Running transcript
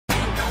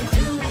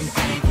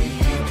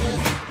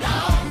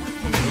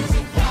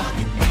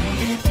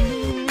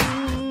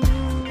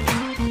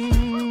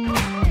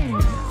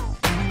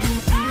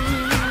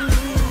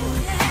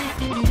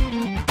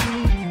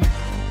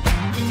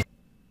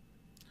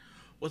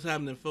what's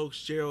happening,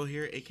 folks? Gerald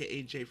here,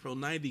 aka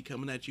JFro90,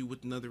 coming at you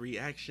with another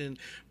reaction,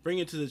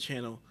 bringing to the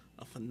channel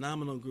a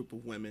phenomenal group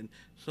of women,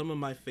 some of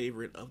my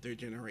favorite of their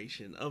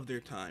generation, of their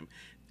time.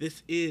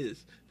 This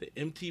is the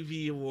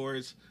MTV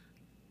Awards,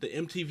 the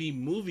MTV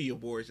Movie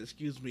Awards,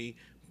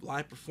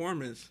 live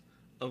performance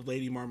of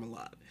Lady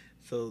Marmalade.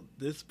 So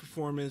this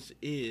performance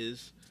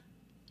is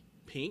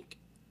Pink,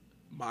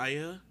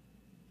 Maya,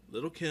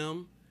 Little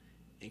Kim,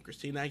 and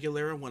Christina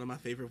Aguilera, one of my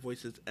favorite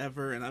voices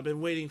ever, and I've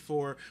been waiting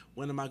for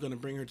when am I going to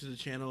bring her to the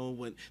channel.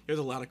 When there's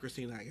a lot of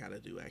Christina I gotta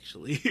do,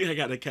 actually. I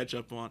gotta catch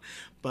up on,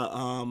 but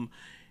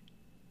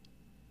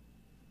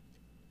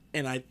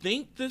and I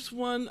think this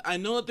one, I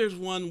know that there's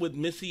one with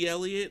Missy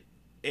Elliott,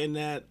 and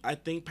that I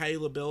think Patti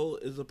LaBelle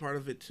is a part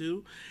of it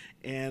too,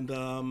 and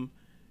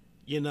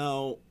you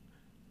know,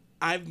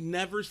 I've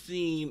never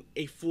seen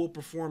a full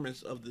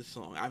performance of this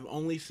song. I've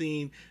only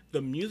seen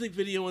the music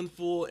video in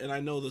full, and I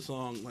know the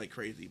song like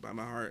crazy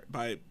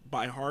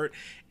by heart.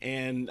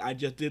 And I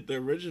just did the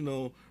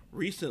original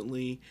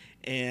recently,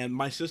 and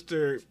my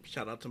sister,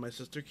 shout out to my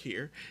sister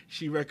Kier,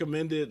 she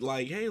recommended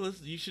like, hey,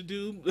 you should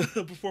do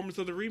a performance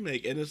of the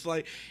remake. And it's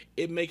like,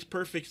 it makes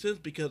perfect sense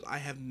because I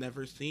have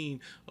never seen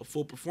a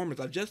full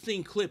performance. I've just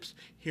seen clips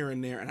here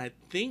and there, and I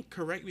think,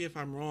 correct me if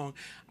I'm wrong,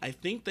 I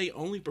think they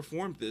only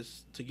performed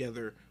this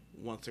together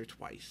once or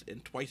twice,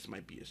 and twice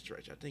might be a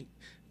stretch. I think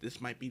this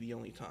might be the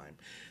only time.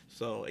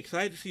 So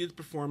excited to see this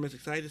performance,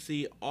 excited to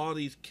see all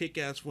these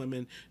kick-ass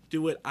women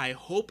do it. I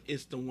hope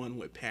it's the one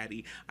with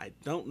Patti. I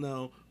don't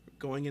know,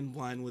 going in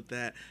blind with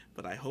that,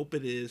 but I hope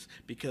it is,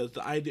 because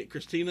the idea,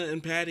 Christina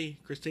and Patti,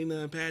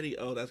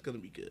 oh, that's gonna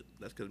be good.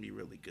 That's gonna be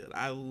really good.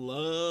 I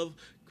love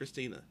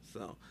Christina,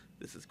 so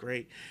this is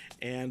great.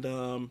 And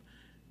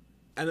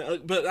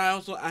but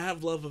I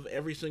have love of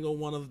every single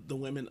one of the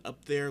women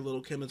up there.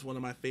 Little Kim is one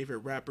of my favorite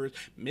rappers.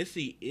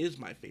 Missy is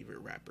my favorite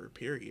rapper,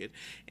 period.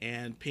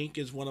 And Pink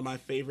is one of my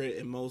favorite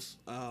and most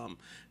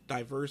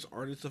diverse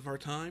artists of our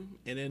time.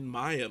 And then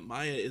Maya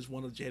is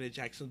one of Janet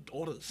Jackson's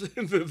daughters.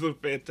 She's a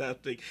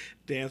fantastic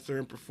dancer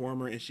and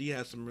performer, and she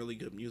has some really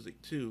good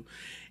music too.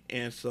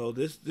 And so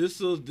this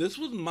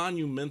was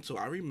monumental.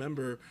 I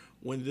remember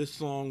when this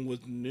song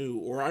was new,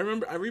 or I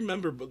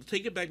remember, but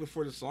take it back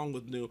before the song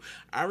was new.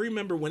 I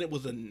remember when it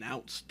was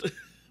announced.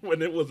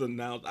 When it was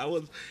announced, I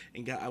was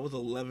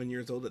 11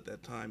 years old at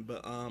that time.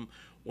 But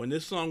when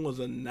this song was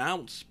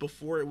announced,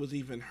 before it was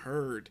even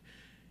heard,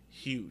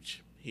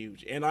 huge.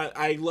 And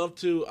I love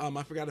to,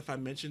 I forgot if I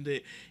mentioned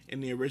it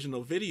in the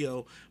original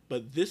video,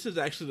 but this is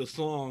actually the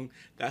song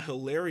that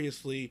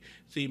hilariously,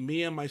 see,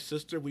 me and my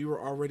sister, we were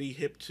already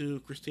hip to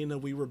Christina.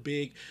 We were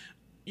big,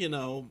 you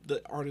know,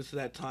 the artists of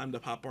that time, the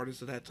pop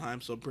artists of that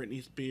time. So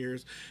Britney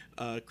Spears,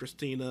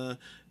 Christina,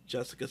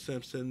 Jessica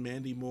Simpson,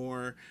 Mandy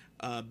Moore,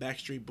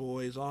 Backstreet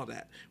Boys, all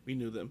that. We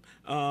knew them.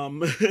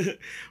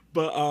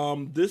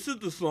 But this is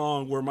the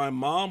song where my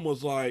mom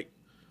was like,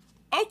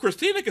 oh,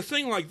 Christina can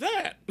sing like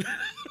that.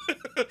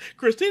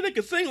 Christina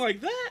can sing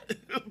like that.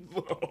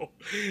 So,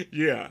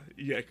 yeah,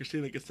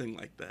 Christina can sing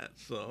like that.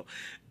 So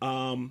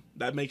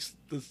that makes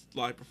this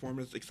live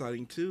performance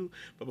exciting too.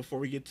 But before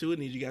we get to it, I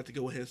need you guys to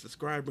go ahead and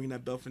subscribe, ring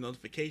that bell for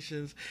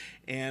notifications.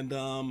 And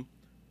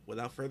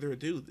without further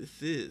ado,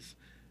 this is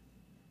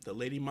the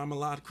Lady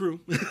Marmalade crew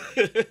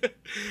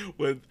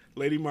with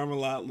Lady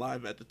Marmalade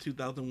live at the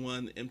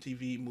 2001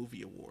 MTV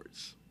Movie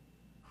Awards.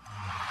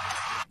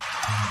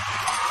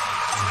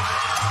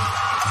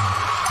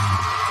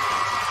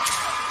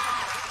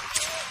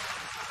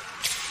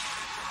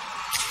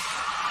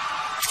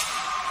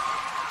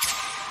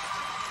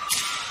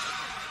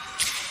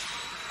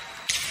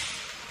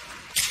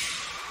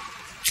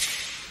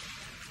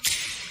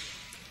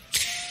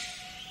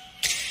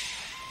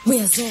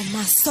 Where's all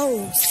my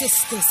soul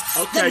sisters?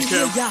 Okay, let me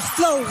hear y'all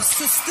flow,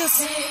 sisters.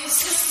 Hey,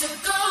 sister,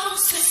 go,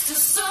 sister,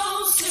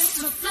 soul,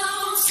 sister,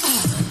 flow,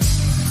 sister.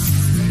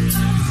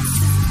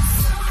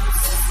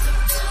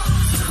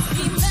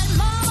 We met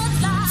Marmalade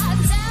down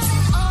in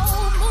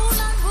old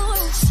Moulin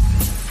Rouge.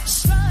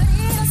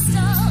 Shorty a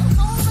stuff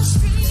on the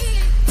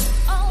street.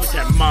 Oh, look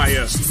at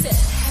Maya. She said,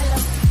 hello,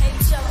 hey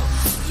Joe,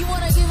 you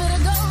wanna give it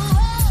a go?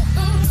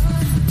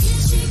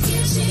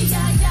 Gitchy,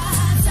 yeah, yeah.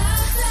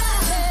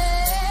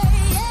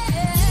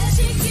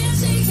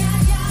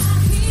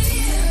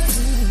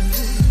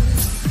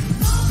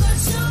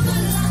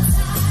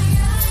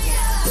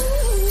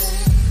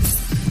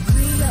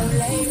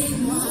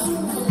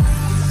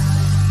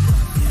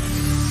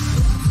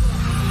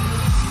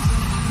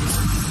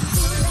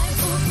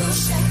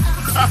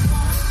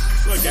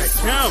 Look at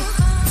Kim.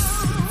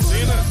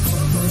 Tina.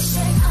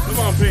 Come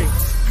on, Pink.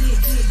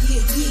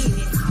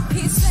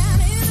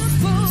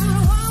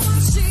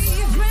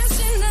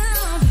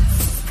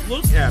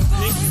 Look at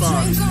Pink's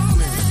body.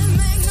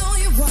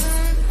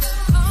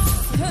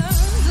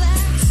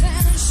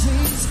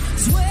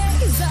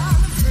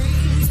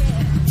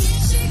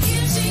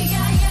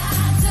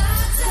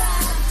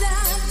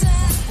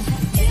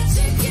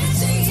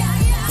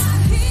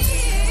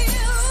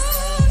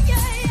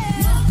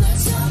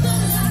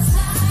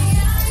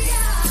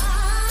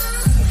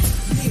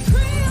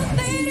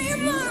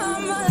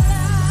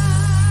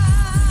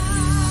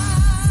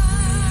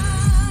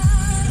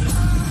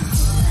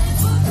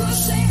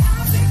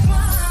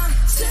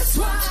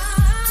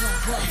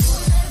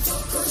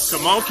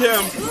 Come on, Kim.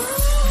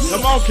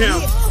 Come on, Kim.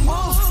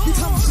 We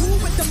come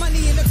through with the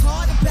money in the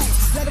car to bank.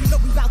 Let them know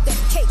we bout that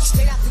cake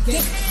straight out the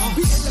gate.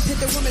 We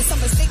independent women, some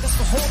mistake us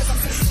for hoes. I'm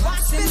saying,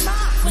 why spend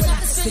mine when I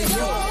can spend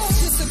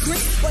yours? Disagree?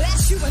 Well,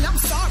 that's you, and I'm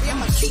sorry.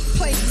 I'ma keep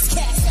playing these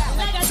cats out.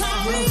 Like a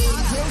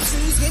real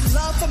shoes, get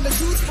love from the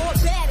dudes for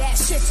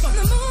badass chicks from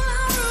the moon.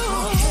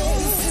 Hey,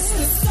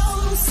 sisters,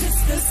 soul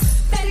sisters,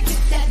 better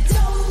get that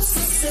dough,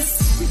 sisters.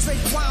 We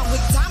drink wine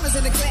with diamonds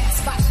in the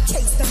glass by the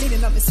case. The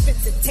meaning of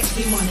expensive take.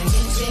 We wanna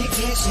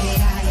get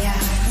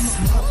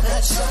smoke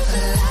a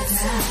chocolate.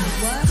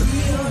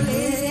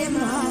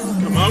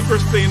 Come on,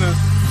 Christina.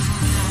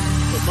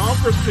 Come on,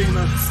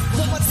 Christina.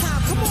 One more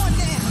time, come on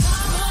now.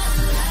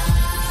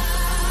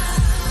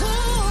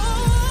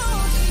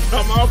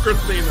 Come on,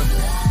 Christina.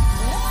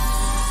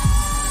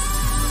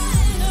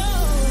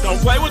 Don't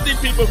play with these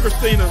people,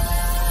 Christina.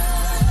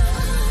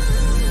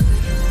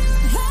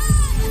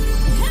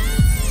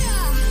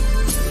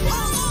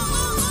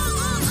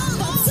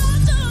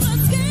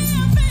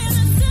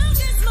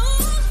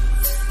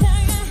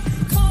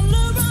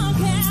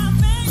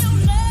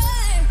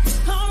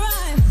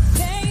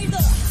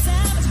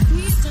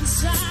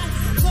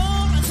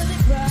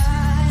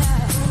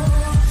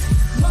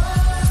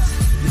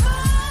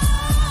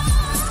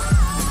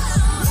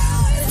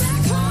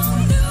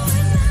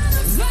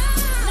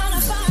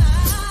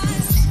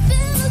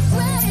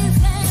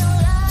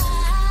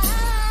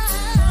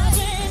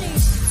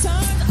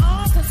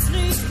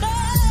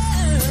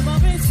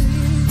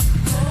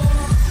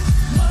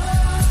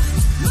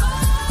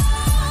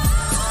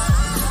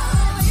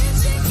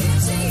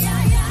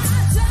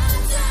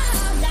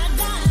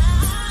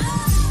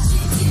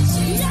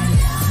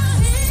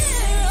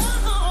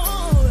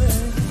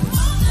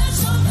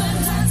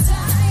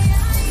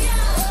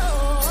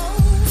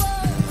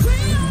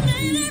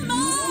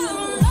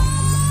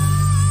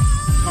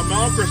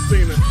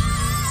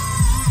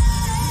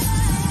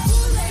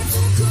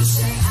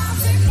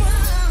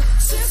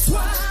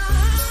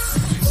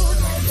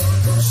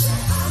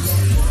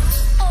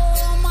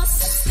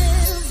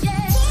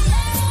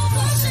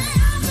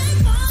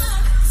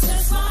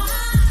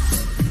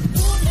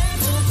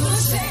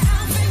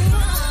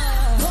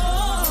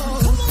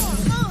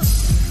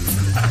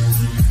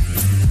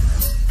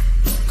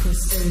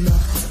 Christina.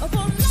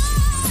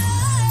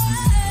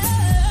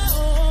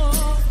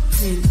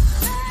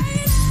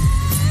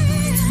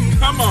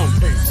 Come on,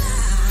 Pink.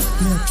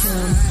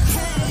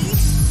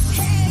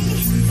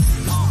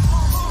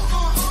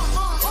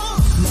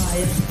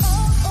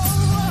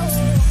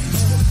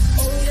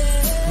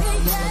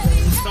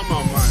 Come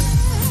on, Maya.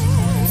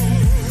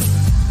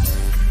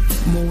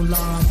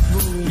 Moulin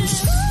Rouge.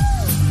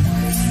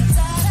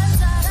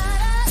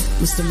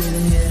 Mr.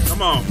 Meaning here.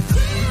 Come on.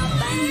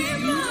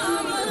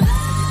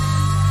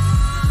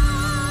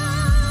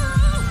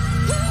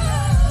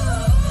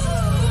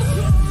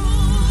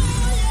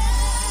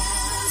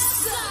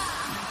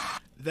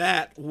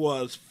 That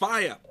was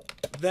fire.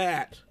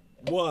 That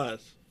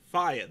was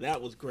fire.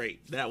 That was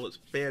great. That was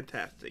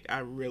fantastic. I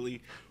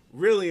really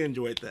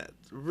enjoyed that.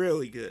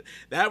 Really good.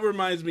 That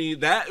reminds me,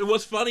 that it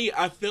was funny.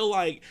 I feel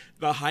like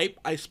the hype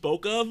I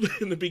spoke of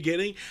in the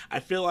beginning, I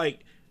feel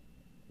like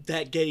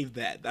that gave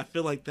that. I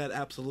feel like that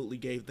absolutely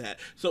gave that.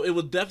 So it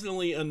was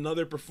definitely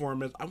another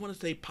performance. I want to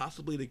say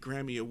possibly the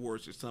Grammy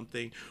Awards or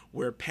something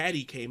where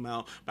Patty came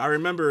out. I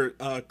remember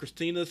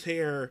Christina's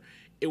hair,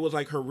 it was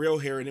like her real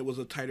hair and it was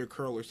a tighter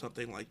curl or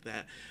something like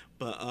that.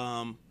 But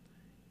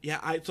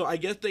yeah, so I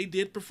guess they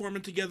did perform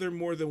it together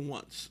more than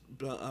once.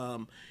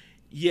 But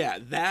yeah,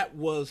 that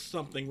was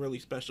something really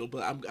special.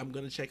 But I'm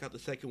going to check out the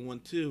second one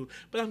too.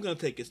 But I'm going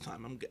to take its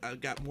time.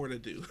 I've got more to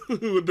do.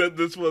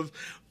 This was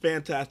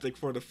fantastic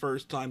for the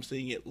first time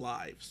seeing it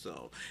live.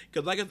 So,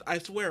 because like I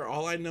swear,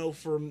 all I know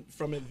from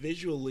it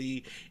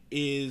visually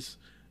is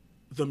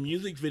the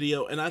music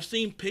video, and I've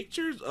seen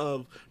pictures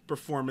of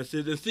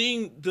performances, and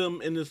seeing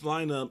them in this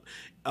lineup,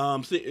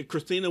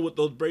 Christina with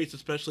those braids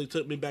especially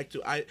took me back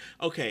to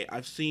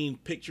I've seen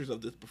pictures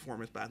of this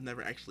performance, but I've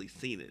never actually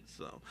seen it.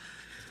 So,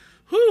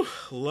 whew,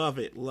 love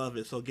it.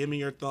 So, give me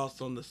your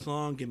thoughts on the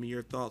song. Give me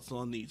your thoughts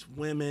on these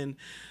women.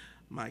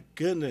 My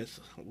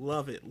goodness,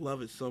 love it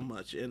so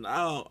much. And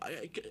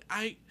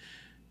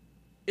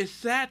it's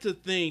sad to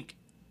think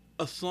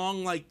a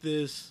song like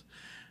this.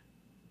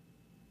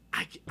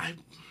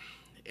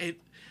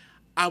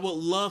 I would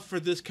love for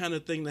this kind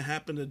of thing to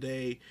happen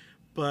today,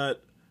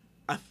 but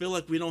I feel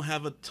like we don't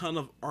have a ton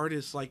of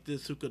artists like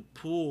this who could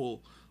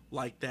pull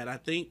like that. I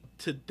think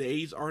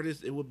today's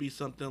artists, it would be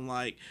something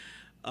like,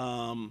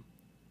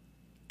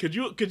 could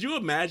you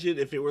imagine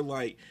if it were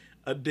like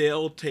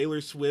Adele,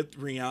 Taylor Swift,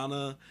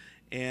 Rihanna,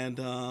 and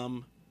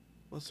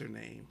what's her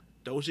name,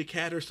 Doja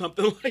Cat or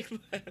something like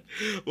that?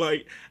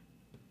 Like,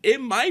 it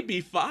might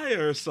be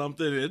fire or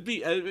something. It'd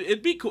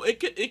be cool.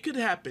 It could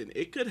happen.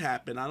 It could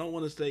happen. I don't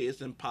want to say it's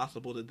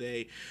impossible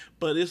today,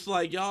 but it's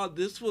like, y'all,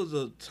 this was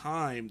a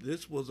time.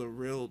 This was a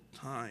real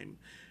time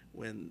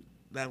when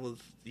that was,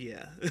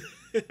 yeah.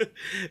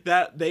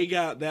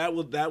 that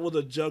was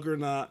a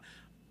juggernaut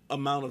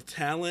amount of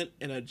talent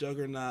and a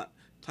juggernaut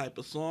type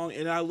of song.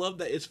 And I love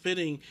that it's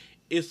fitting.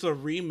 It's a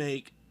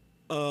remake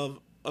of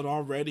an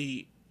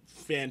already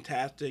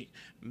fantastic,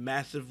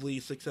 massively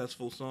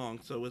successful song.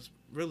 So it's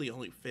really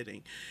only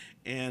fitting.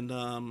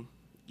 And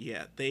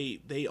yeah,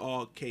 they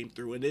all came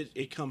through, and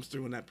it comes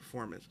through in that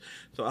performance.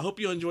 So I hope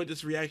you enjoyed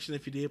this reaction.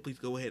 If you did, please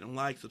go ahead and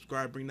like,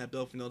 subscribe, ring that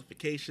bell for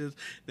notifications.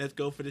 Let's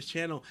go for this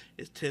channel.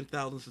 It's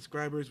 10,000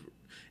 subscribers,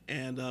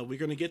 and we're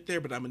going to get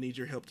there, but I'm going to need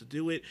your help to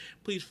do it.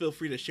 Please feel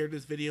free to share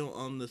this video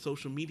on the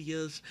social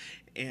medias,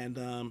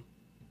 and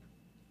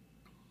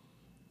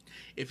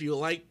if you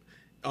like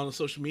on the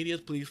social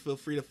medias, please feel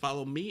free to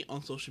follow me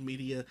on social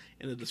media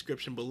in the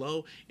description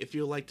below. If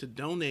you'd like to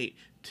donate,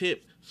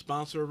 tip,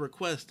 sponsor, or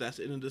request, that's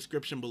in the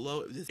description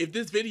below. If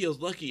this video is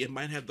lucky, it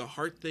might have the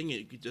heart thing, and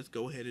you could just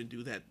go ahead and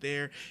do that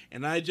there.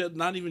 And I just,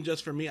 not even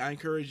just for me, I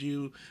encourage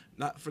you,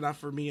 not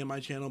for me and my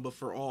channel, but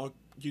for all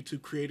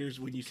YouTube creators,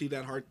 when you see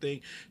that heart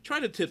thing, try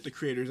to tip the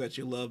creators that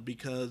you love,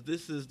 because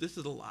this is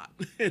a lot.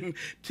 And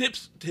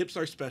tips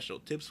are special.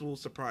 Tips will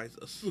surprise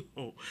us.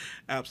 So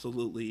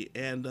absolutely.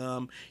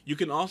 And you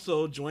can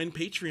also join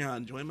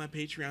Patreon. Join my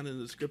Patreon in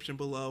the description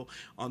below.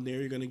 On there,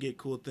 you're going to get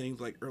cool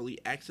things like early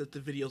access to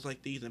videos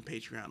like these and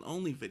Patreon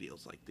only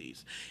videos like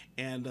these.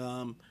 And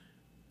I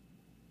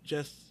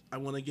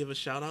want to give a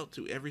shout out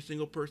to every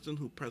single person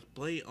who pressed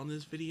play on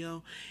this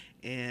video,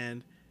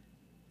 and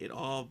it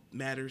all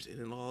matters, and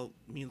it all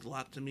means a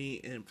lot to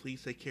me. And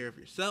please take care of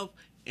yourself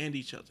and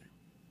each other.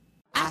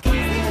 I can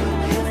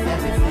feel with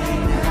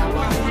everything that I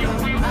want.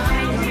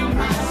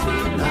 My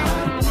sweet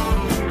love,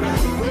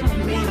 run with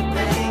me,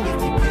 bang.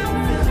 If you can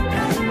feel the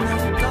pain,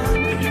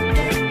 gone, you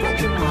get what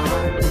you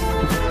want.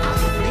 I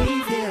can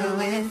leave you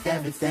with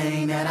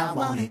everything that I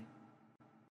wanted.